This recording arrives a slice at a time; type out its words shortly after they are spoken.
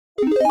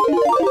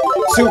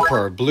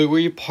Super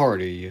Bluey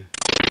Party.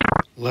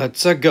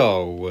 Let's-a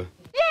go.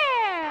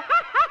 Yeah!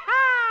 Ha ha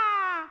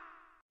ha!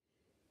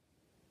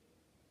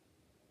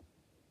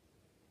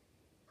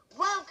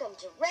 Welcome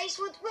to Race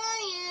with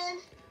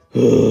Ryan.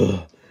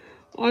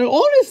 I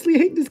honestly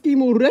hate this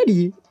game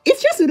already.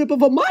 It's just a rip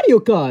of a Mario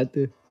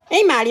Kart.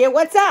 Hey Mario,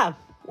 what's up?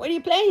 What are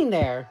you playing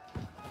there?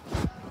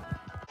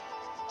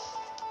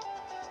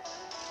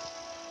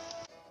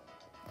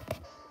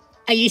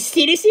 Are you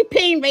seriously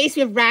playing Race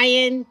with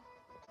Ryan?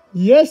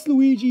 Yes,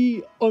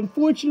 Luigi.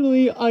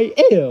 Unfortunately, I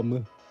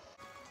am.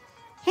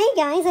 Hey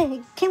guys,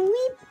 can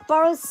we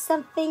borrow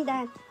something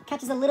that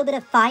catches a little bit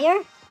of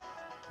fire?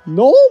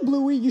 No,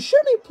 Bluey, you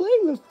shouldn't be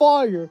playing with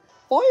fire.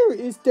 Fire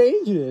is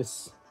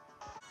dangerous.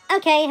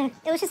 Okay,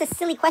 it was just a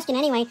silly question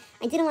anyway.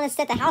 I didn't want to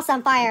set the house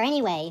on fire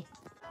anyway.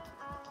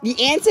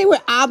 The answer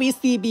would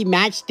obviously be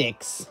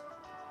matchsticks.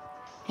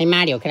 Hey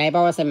Mario, can I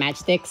borrow some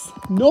matchsticks?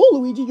 No,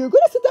 Luigi, you're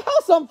gonna set the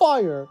house on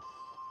fire.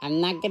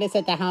 I'm not gonna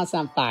set the house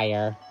on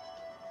fire.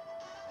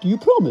 Do you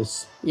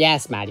promise?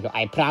 Yes, Mario,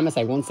 I promise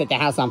I won't set the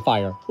house on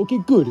fire. Okay,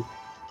 good.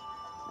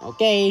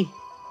 Okay.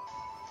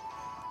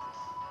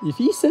 If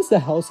he sets the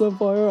house on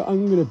fire,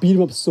 I'm gonna beat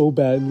him up so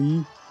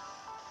badly.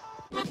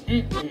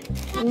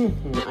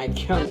 I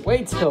can't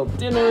wait till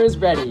dinner is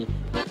ready.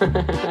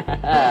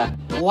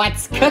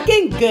 What's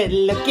cooking, good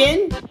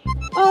looking?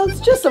 Oh, it's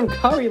just some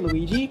curry,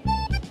 Luigi.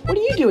 What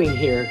are you doing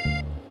here?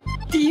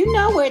 Do you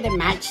know where the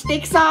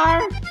matchsticks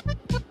are?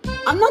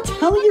 I'm not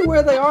telling you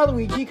where they are,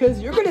 Luigi,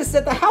 because you're gonna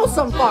set the house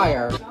on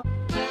fire.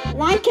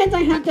 Why can't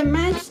I have the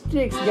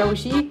matchsticks,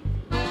 Yoshi?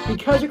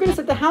 Because you're gonna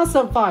set the house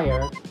on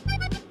fire.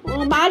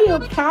 Well, Mario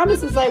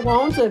promises I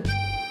won't.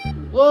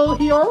 Well,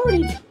 he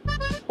already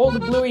told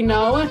Bluey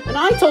no, and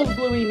I told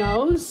Bluey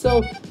no,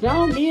 so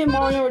now me and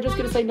Mario are just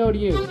gonna say no to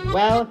you.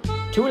 Well,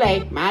 too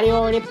late. Mario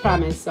already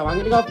promised, so I'm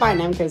gonna go find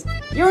them because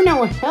you're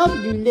no help,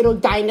 you little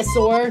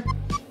dinosaur.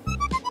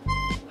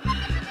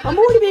 I'm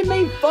already being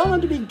made fun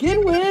of to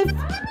begin with.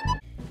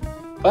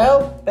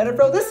 Well, better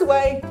throw this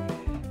away.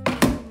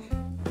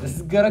 This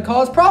is gonna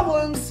cause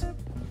problems.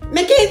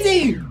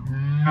 Mackenzie!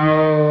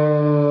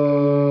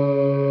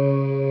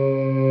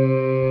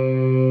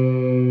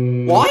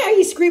 Why are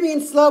you screaming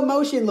in slow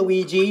motion,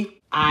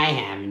 Luigi? I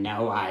have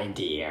no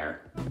idea.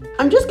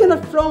 I'm just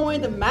gonna throw away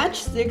the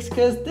matchsticks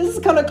because this is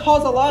gonna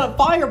cause a lot of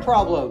fire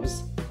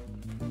problems.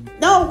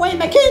 No, wait,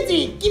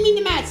 Mackenzie! Give me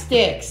the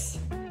matchsticks!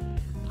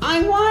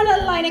 I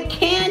wanna light a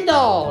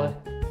candle!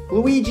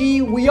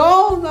 Luigi, we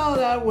all know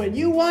that when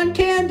you want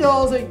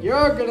candles,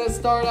 you're gonna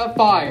start a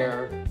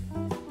fire.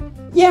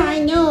 Yeah, I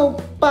know,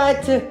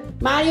 but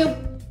Mario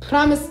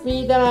promised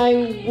me that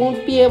I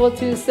won't be able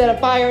to set a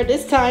fire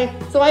this time,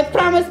 so I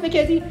promise,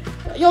 Mackenzie,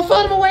 you'll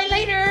throw them away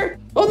later!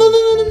 Oh,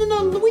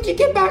 no, Luigi,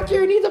 get back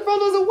here, you need to throw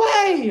those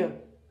away!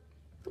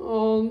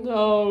 Oh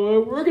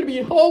no, we're gonna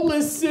be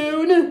homeless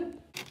soon!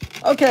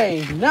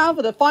 Okay, now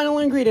for the final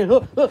ingredient.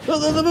 Let's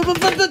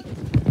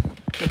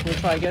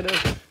try again.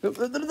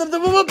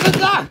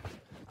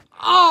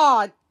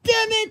 Ah,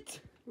 damn it!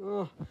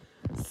 Oh,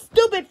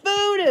 stupid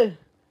food!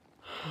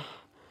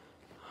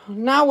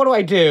 Now what do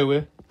I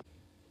do?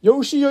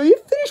 Yoshi, are you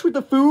finished with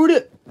the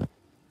food?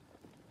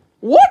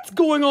 What's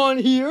going on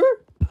here?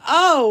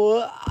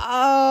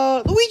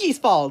 Oh, Luigi's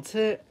fault.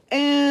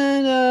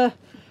 And,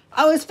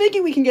 I was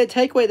thinking we can get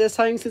takeaway this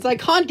time since I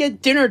can't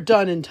get dinner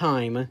done in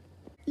time.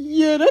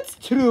 Yeah, that's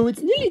true.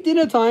 It's nearly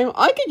dinner time.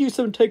 I could use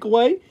some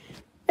takeaway.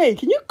 Hey,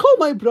 can you call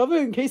my brother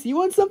in case he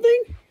wants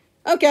something?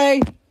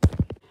 Okay.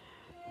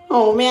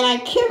 Oh man, I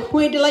can't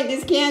wait to light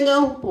this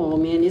candle. Oh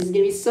man, this is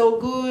gonna be so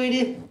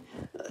good.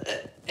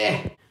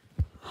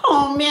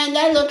 Oh man,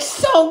 that looks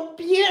so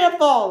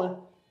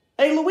beautiful.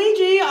 Hey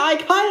Luigi, I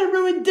kind of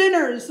ruined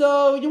dinner,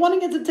 so you want to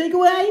get some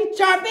takeaway?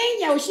 Sure thing,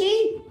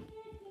 Yoshi.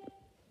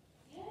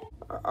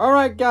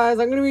 Alright guys,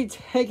 I'm gonna be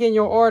taking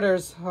your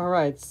orders.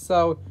 Alright,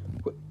 so...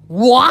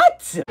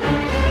 What?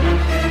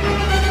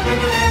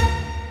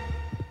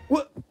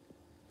 What?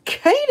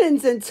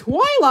 Cadence and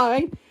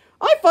Twilight?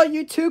 I thought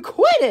you two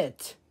quit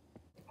it!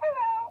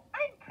 Hello,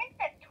 I'm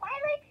Princess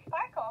Twilight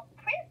Sparkle,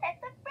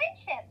 Princess of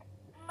Friendship.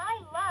 My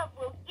love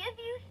will give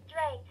you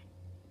strength.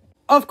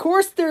 Of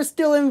course they're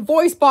still in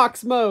voice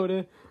box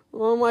mode.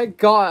 Oh my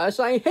gosh,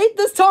 I hate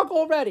this talk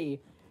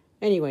already.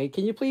 Anyway,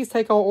 can you please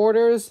take our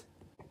orders?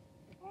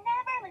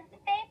 Never lose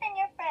faith in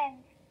your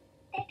friends.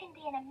 They can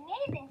be an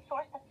amazing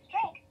source of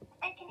strength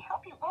and can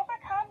help you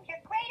overcome your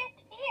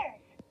greatest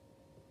fears.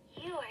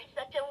 You are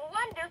such a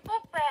wonderful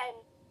friend.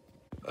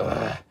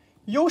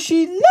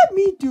 Yoshi, let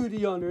me do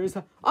the honors.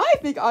 I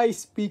think I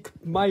speak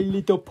My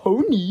Little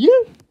Pony.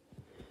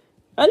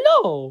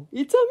 Hello,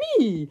 it's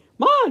me,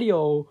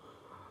 Mario,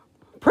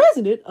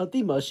 President of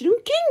the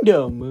Mushroom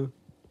Kingdom.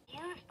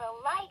 Use the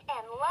light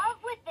and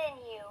love within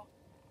you.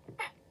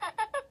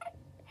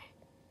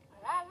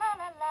 La la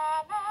la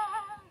la la.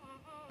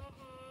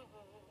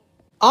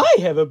 I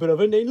have a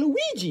brother named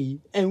Luigi,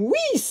 and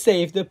we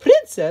saved the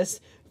princess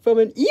from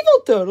an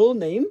evil turtle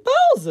named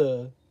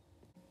Bowser.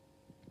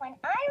 When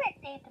I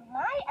received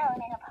my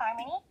element of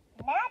harmony,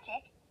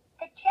 magic,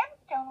 the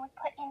gemstone was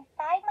put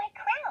inside my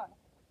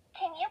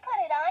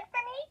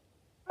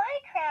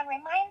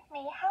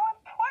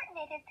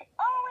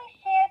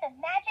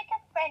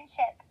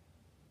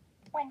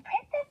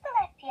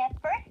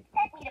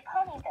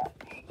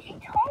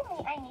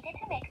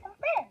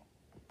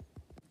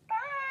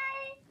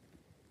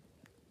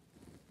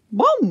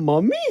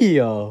Mamma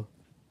mia!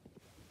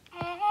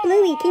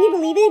 Bluey, can you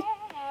believe it?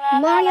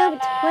 Mario,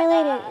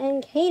 Twilight,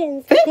 and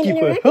Cadence Thank can you for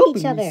interact with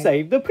helping each other. me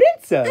save the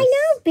princess! I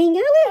know, Bingo.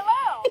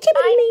 I can't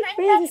believe you made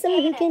friends with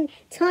someone who can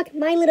talk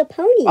My Little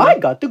Pony. I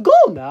got to go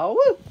now!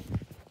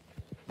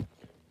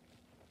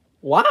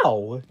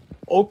 Wow!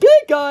 Okay,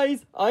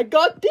 guys, I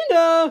got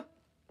dinner!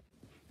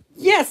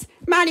 Yes,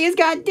 Mario's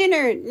got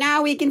dinner.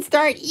 Now we can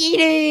start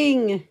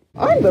eating.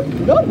 I'm a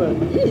plumber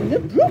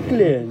in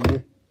Brooklyn!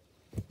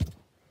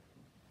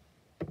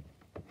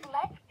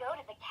 Let's go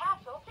to the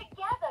castle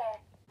together.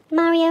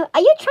 Mario,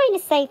 are you trying to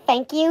say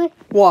thank you?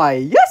 Why,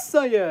 yes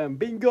I am,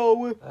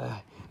 Bingo!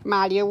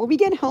 Mario, when we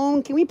get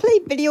home, can we play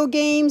video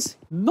games?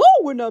 No,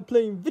 we're not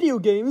playing video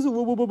games! What's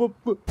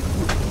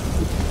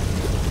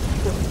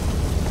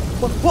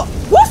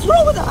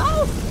wrong with the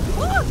house?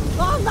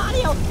 Oh,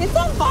 Mario, it's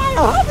on fire.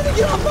 How did it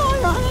get on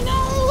fire? I don't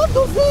know. Let's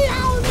go see.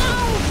 Oh,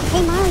 no.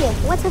 Hey, Mario,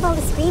 what's with all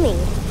the screaming?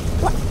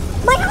 What?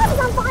 My house is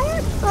on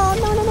fire? Oh,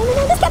 no.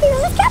 This can't be real.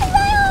 This can't be real!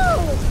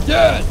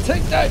 Yeah,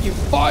 take that, you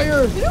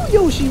fire!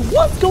 Yoshi,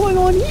 what's going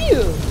on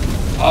here?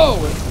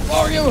 Oh,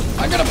 Mario,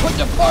 I gotta put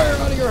the fire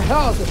out of your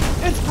house.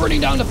 It's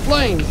burning down to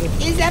flames.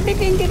 Is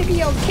everything going to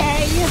be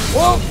okay?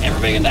 Well,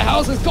 everything in the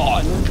house is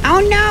gone. Oh,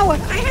 no.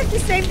 I have to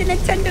save the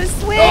Nintendo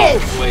Switch. Oh,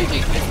 Luigi,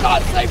 it's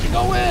not safe to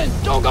go in.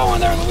 Don't go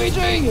in there,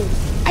 Luigi.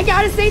 I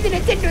got to save the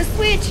Nintendo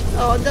Switch.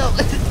 Oh, no.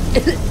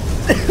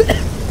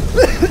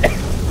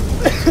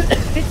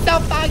 It's so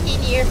foggy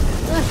in here.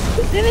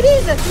 There it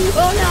is.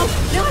 Oh, no.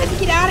 No, I have to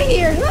get out of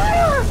here.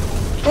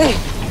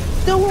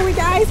 Don't worry,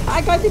 guys.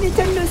 I got the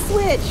Nintendo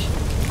Switch.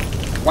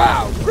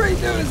 Wow, great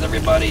news,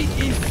 everybody.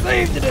 He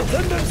saved the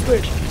Nintendo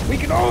Switch. We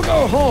can all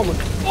go home.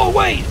 Oh,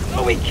 wait.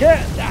 No, we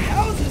can't. The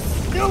house is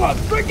still on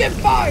freaking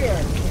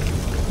fire.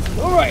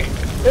 All right.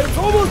 It's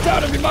almost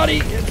out,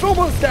 everybody. It's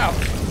almost out.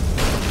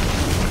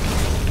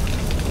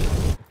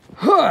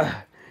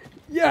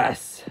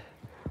 Yes.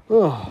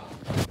 Oh.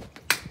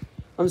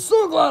 I'm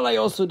so glad I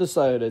also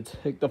decided to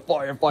take the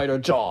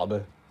firefighter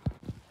job.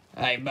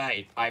 Hey,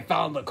 mate, I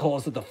found the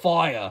cause of the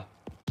fire.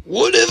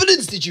 What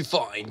evidence did you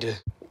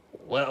find?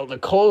 Well, the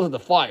cause of the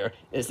fire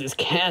is this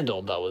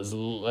candle that was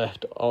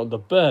left on the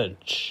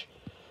bench.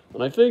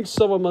 And I think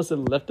someone must have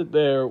left it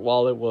there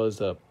while it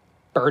was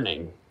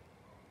burning.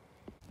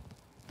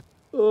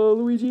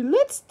 Luigi,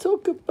 let's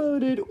talk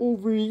about it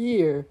over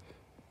here.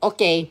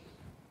 Okay.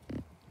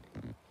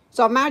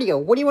 So, Mario,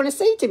 what do you want to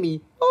say to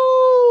me?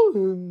 Oh,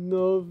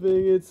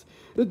 nothing. It's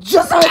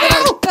just... Ow! Ow!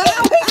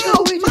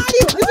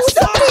 Mario, I'm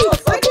sorry!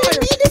 I didn't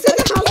mean to set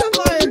the house on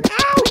fire!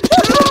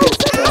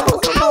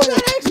 Ow!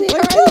 That actually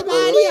hurt,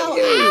 Mario!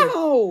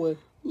 Ow!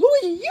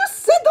 Luigi, you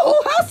set the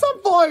whole house on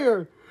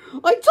fire!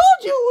 I told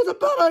you it was a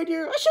bad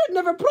idea. I should have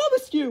never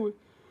promised you.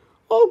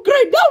 Oh,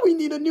 great. Now we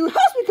need a new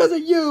house because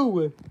of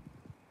you.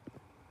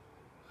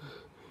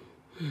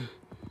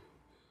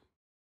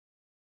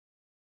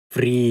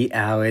 3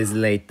 hours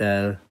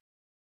later.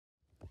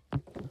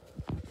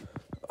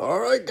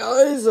 Alright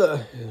guys,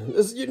 this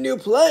is your new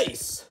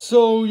place.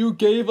 So you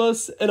gave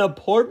us an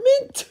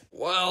apartment?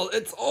 Well,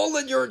 it's all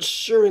that your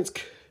insurance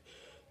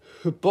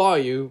could buy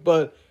you,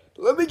 but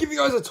let me give you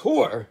guys a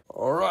tour.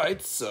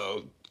 Alright,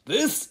 so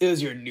this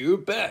is your new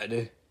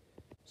bed.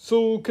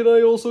 So can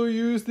I also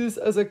use this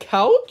as a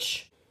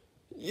couch?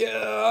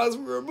 Yeah, as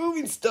we were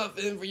moving stuff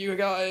in for you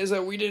guys,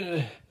 we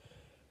didn't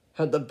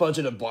have the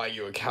budget to buy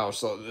you a couch,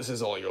 so this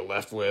is all you're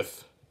left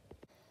with.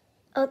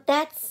 Oh,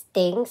 that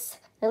stinks.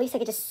 At least I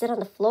could just sit on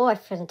the floor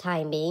for the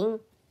time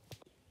being.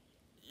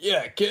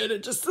 Yeah,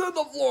 kid, just sit on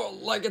the floor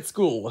like at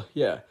school.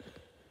 Yeah.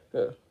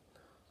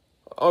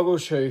 I'll go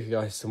show you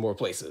guys some more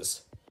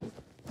places.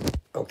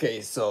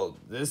 Okay, so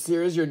this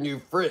here is your new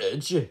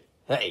fridge.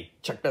 Hey,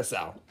 check this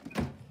out.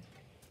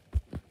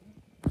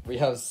 We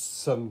have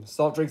some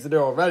soft drinks in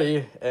there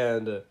already,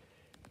 and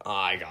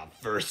I got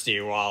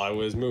thirsty while I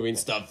was moving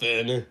stuff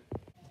in.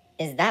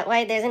 Is that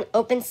why there's an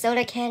open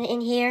soda can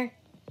in here?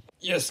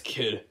 Yes,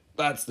 kid.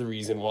 That's the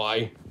reason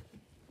why.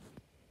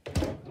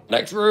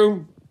 Next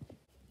room.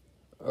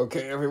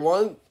 Okay,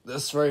 everyone.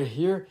 This right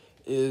here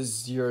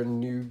is your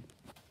new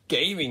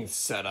gaming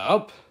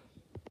setup.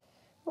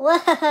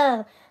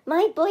 Whoa!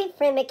 My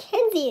boyfriend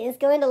Mackenzie is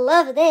going to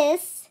love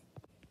this.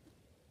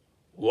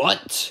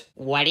 What?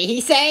 What did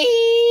he say?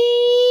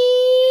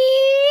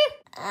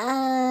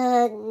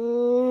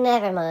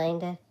 Never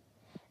mind.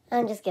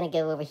 I'm just gonna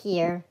go over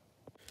here.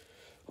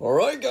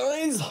 Alright,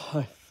 guys.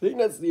 I think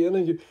that's the end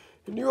of your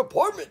new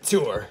apartment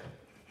tour.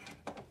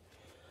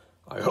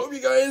 I hope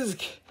you guys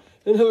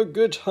can have a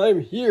good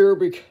time here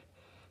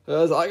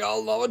because I got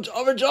a lot of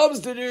other jobs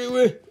to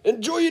do.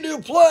 Enjoy your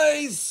new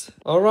place.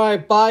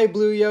 Alright, bye,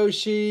 Blue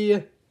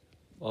Yoshi.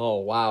 Oh,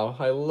 wow.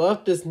 I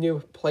love this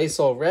new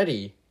place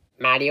already.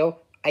 Mario,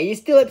 are you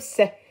still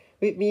upset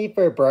with me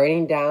for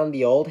burning down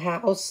the old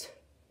house?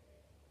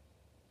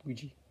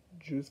 Luigi,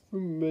 just for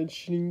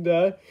mentioning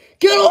that.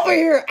 Get over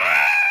here!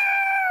 Ah!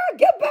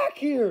 Get back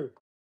here!